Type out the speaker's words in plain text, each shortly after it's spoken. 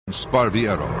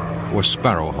Sparviero, or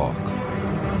Sparrowhawk.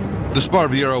 The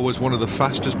Sparviero was one of the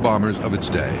fastest bombers of its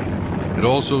day. It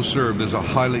also served as a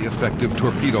highly effective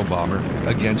torpedo bomber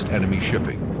against enemy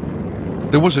shipping.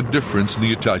 There was a difference in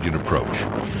the Italian approach.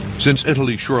 Since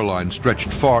Italy's shoreline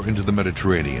stretched far into the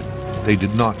Mediterranean, they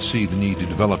did not see the need to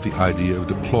develop the idea of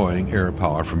deploying air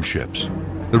power from ships.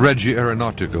 The Regia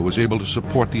Aeronautica was able to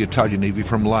support the Italian Navy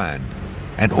from land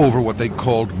and over what they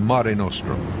called Mare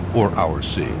Nostrum, or Our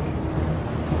Sea.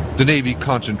 The Navy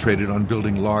concentrated on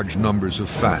building large numbers of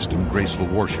fast and graceful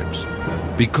warships.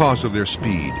 Because of their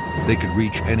speed, they could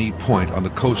reach any point on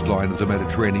the coastline of the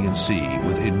Mediterranean Sea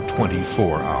within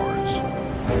 24 hours.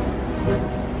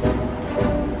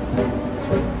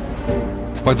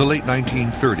 By the late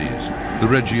 1930s, the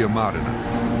Regia Marina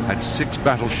had 6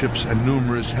 battleships and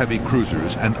numerous heavy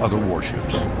cruisers and other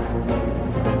warships.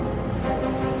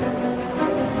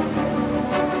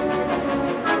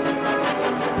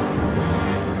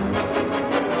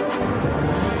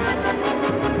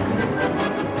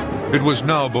 It was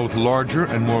now both larger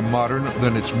and more modern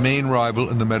than its main rival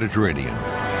in the Mediterranean,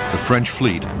 the French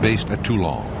fleet based at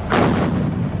Toulon.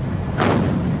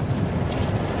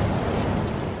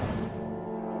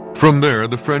 From there,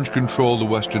 the French controlled the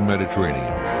western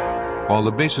Mediterranean, while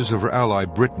the bases of her ally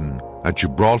Britain at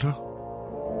Gibraltar,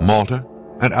 Malta,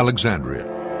 and Alexandria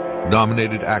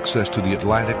dominated access to the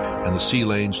Atlantic and the sea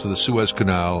lanes to the Suez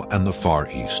Canal and the Far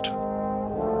East.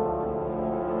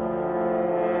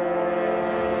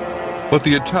 But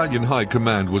the Italian High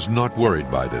Command was not worried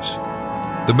by this.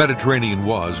 The Mediterranean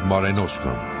was Mare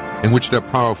Nostrum, in which their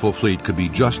powerful fleet could be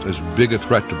just as big a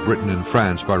threat to Britain and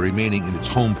France by remaining in its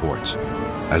home ports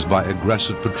as by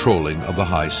aggressive patrolling of the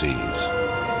high seas.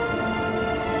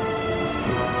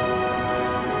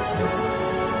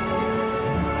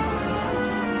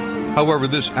 However,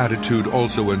 this attitude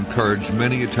also encouraged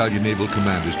many Italian naval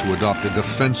commanders to adopt a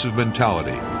defensive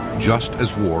mentality just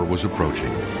as war was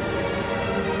approaching.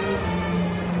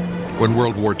 When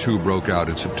World War II broke out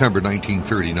in September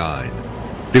 1939,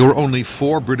 there were only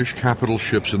 4 British capital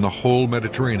ships in the whole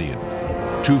Mediterranean,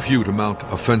 too few to mount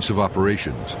offensive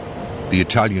operations. The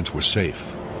Italians were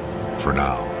safe, for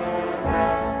now.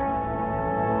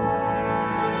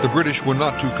 The British were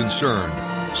not too concerned,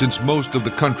 since most of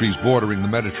the countries bordering the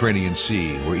Mediterranean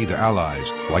Sea were either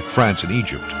allies, like France and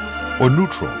Egypt, or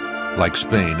neutral, like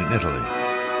Spain and Italy.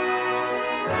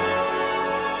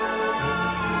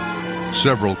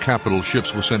 Several capital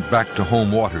ships were sent back to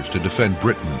home waters to defend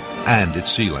Britain and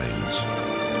its sea lanes.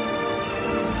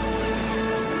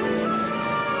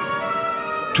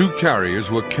 2 carriers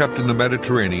were kept in the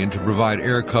Mediterranean to provide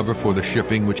air cover for the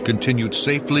shipping, which continued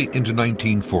safely into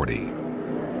 1940.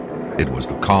 It was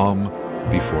the calm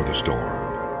before the storm.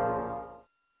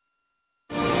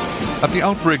 At the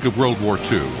outbreak of World War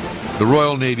II, the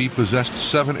Royal Navy possessed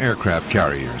 7 aircraft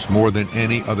carriers, more than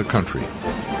any other country.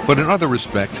 But in other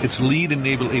respects, its lead in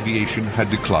naval aviation had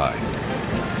declined.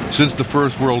 Since the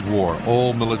First World War,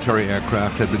 all military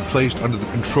aircraft had been placed under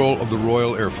the control of the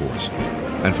Royal Air Force,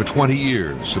 and for 20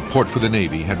 years, support for the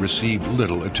Navy had received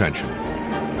little attention.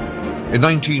 In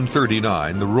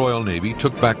 1939, the Royal Navy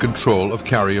took back control of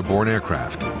carrier-borne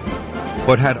aircraft,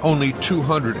 but had only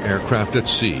 200 aircraft at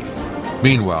sea.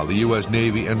 Meanwhile, the U.S.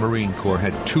 Navy and Marine Corps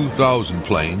had 2,000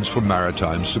 planes for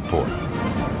maritime support.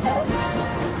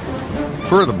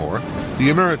 Furthermore, the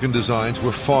American designs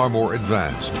were far more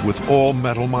advanced, with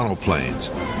all-metal monoplanes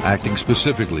acting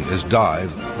specifically as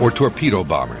dive or torpedo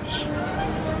bombers.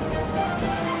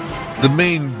 The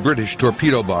main British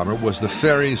torpedo bomber was the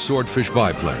Fairey Swordfish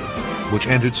biplane, which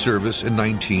entered service in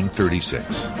 1936.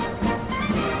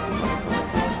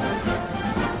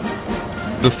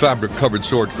 The fabric-covered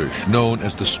Swordfish, known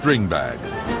as the string bag,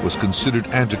 was considered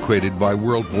antiquated by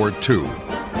World War II,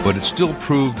 but it still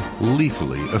proved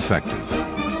lethally effective.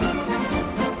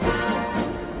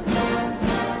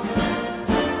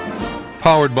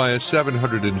 Powered by a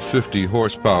 750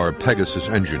 horsepower Pegasus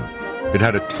engine, it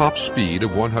had a top speed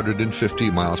of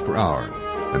 150 miles per hour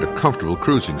and a comfortable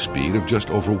cruising speed of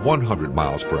just over 100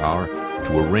 miles per hour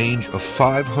to a range of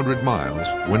 500 miles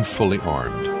when fully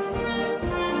armed.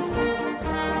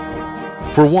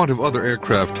 For want of other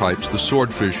aircraft types, the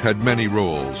Swordfish had many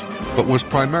roles, but was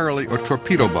primarily a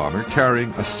torpedo bomber carrying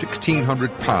a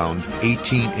 1,600-pound,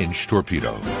 18-inch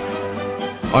torpedo.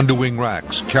 Underwing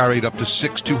racks carried up to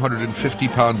 6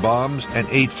 250-pound bombs and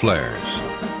 8 flares.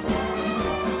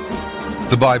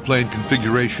 The biplane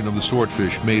configuration of the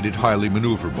Swordfish made it highly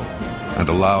maneuverable and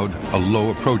allowed a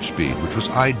low approach speed, which was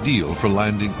ideal for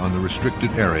landing on the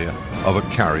restricted area of a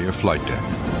carrier flight deck.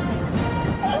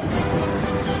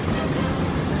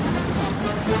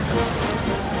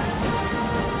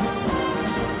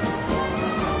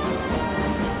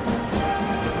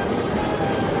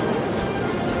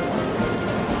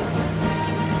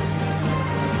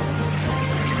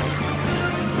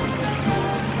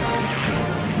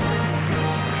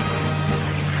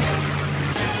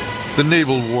 The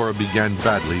naval war began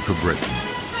badly for Britain.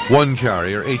 One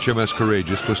carrier, HMS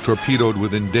Courageous, was torpedoed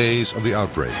within days of the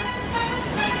outbreak.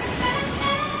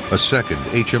 A second,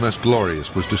 HMS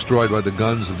Glorious, was destroyed by the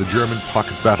guns of the German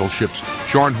pocket battleships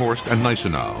Scharnhorst and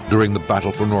Gneisenau during the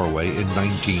Battle for Norway in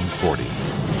 1940.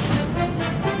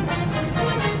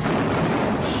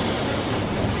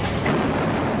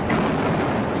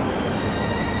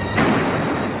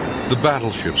 The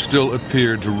battleship still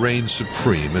appeared to reign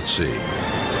supreme at sea.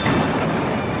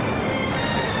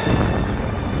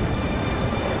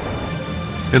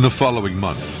 In the following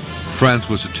month, France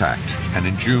was attacked and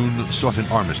in June sought an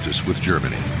armistice with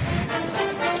Germany.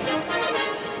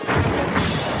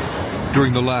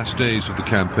 During the last days of the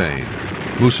campaign,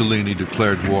 Mussolini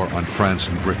declared war on France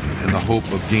and Britain in the hope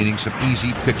of gaining some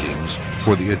easy pickings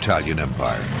for the Italian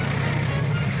Empire.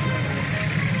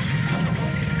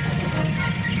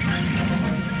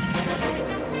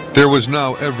 There was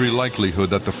now every likelihood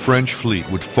that the French fleet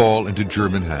would fall into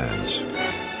German hands.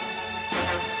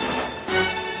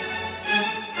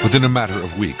 Within a matter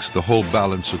of weeks, the whole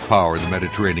balance of power in the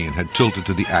Mediterranean had tilted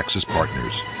to the Axis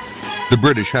partners. The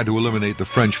British had to eliminate the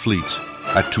French fleets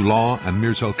at Toulon and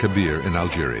Mirs el Kabir in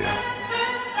Algeria.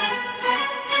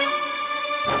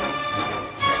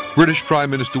 British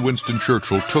Prime Minister Winston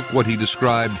Churchill took what he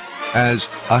described as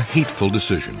a hateful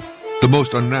decision, the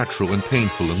most unnatural and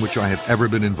painful in which I have ever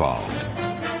been involved.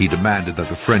 He demanded that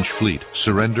the French fleet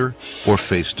surrender or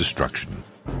face destruction.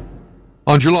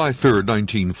 On July 3,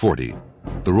 1940,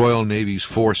 the Royal Navy's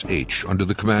Force H, under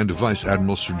the command of Vice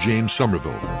Admiral Sir James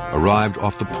Somerville, arrived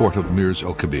off the port of Mirs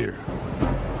el Kabir.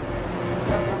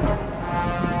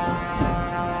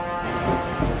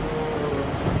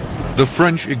 The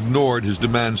French ignored his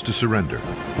demands to surrender,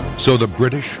 so the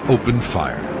British opened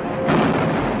fire.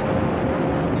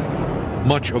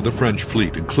 Much of the French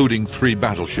fleet, including 3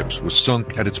 battleships, was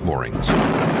sunk at its moorings.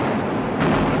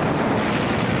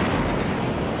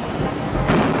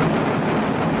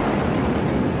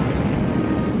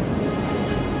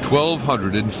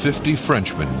 1,250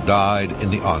 Frenchmen died in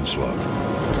the onslaught.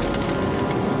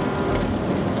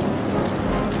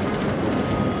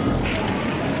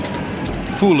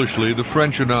 Foolishly, the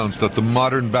French announced that the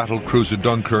modern battle cruiser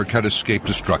Dunkirk had escaped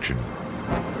destruction.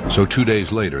 So 2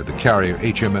 days later, the carrier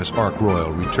HMS Ark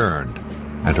Royal returned,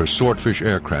 and her Swordfish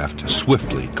aircraft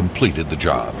swiftly completed the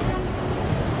job.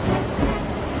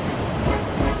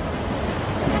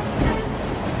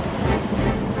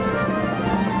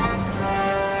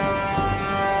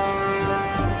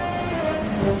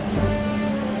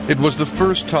 It was the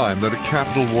first time that a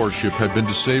capital warship had been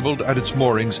disabled at its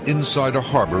moorings inside a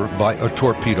harbor by a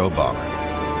torpedo bomber.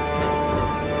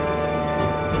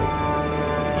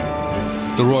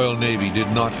 The Royal Navy did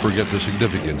not forget the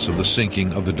significance of the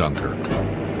sinking of the Dunkirk.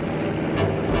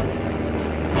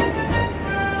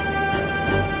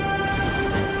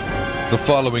 The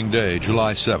following day,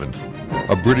 July 7th,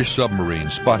 a British submarine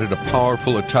spotted a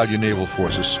powerful Italian naval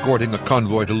force escorting a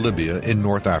convoy to Libya in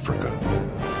North Africa.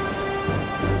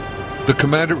 The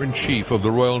Commander-in-Chief of the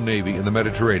Royal Navy in the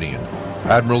Mediterranean,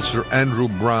 Admiral Sir Andrew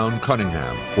Browne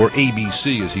Cunningham, or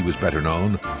ABC as he was better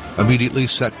known, immediately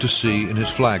set to sea in his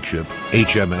flagship,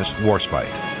 HMS Warspite.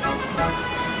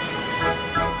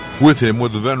 With him were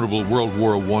the venerable World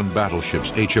War I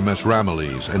battleships HMS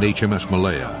Ramillies and HMS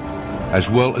Malaya, as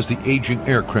well as the aging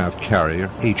aircraft carrier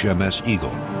HMS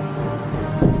Eagle.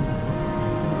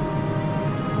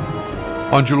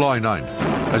 On July 9th,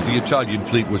 as the Italian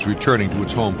fleet was returning to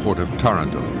its home port of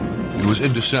Taranto, it was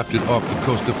intercepted off the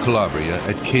coast of Calabria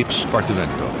at Cape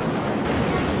Spartivento.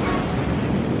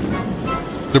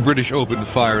 The British opened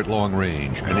fire at long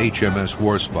range, and HMS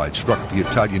Warspite struck the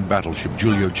Italian battleship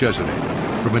Giulio Cesare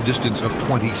from a distance of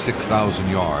 26,000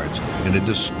 yards in a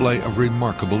display of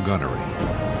remarkable gunnery.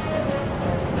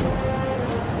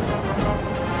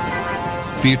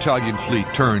 The Italian fleet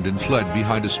turned and fled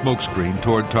behind a smokescreen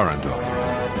toward Taranto.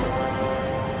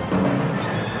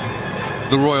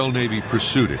 The Royal Navy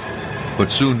pursued it,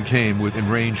 but soon came within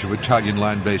range of Italian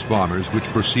land-based bombers which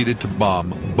proceeded to bomb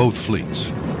both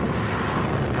fleets.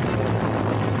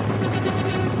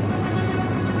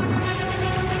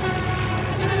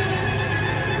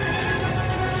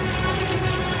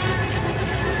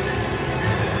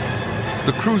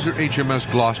 The cruiser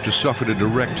HMS Gloucester suffered a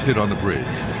direct hit on the bridge,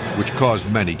 which caused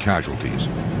many casualties,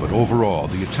 but overall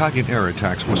the Italian air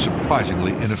attacks were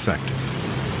surprisingly ineffective.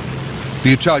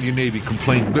 The Italian Navy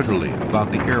complained bitterly about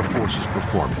the Air Force's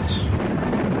performance.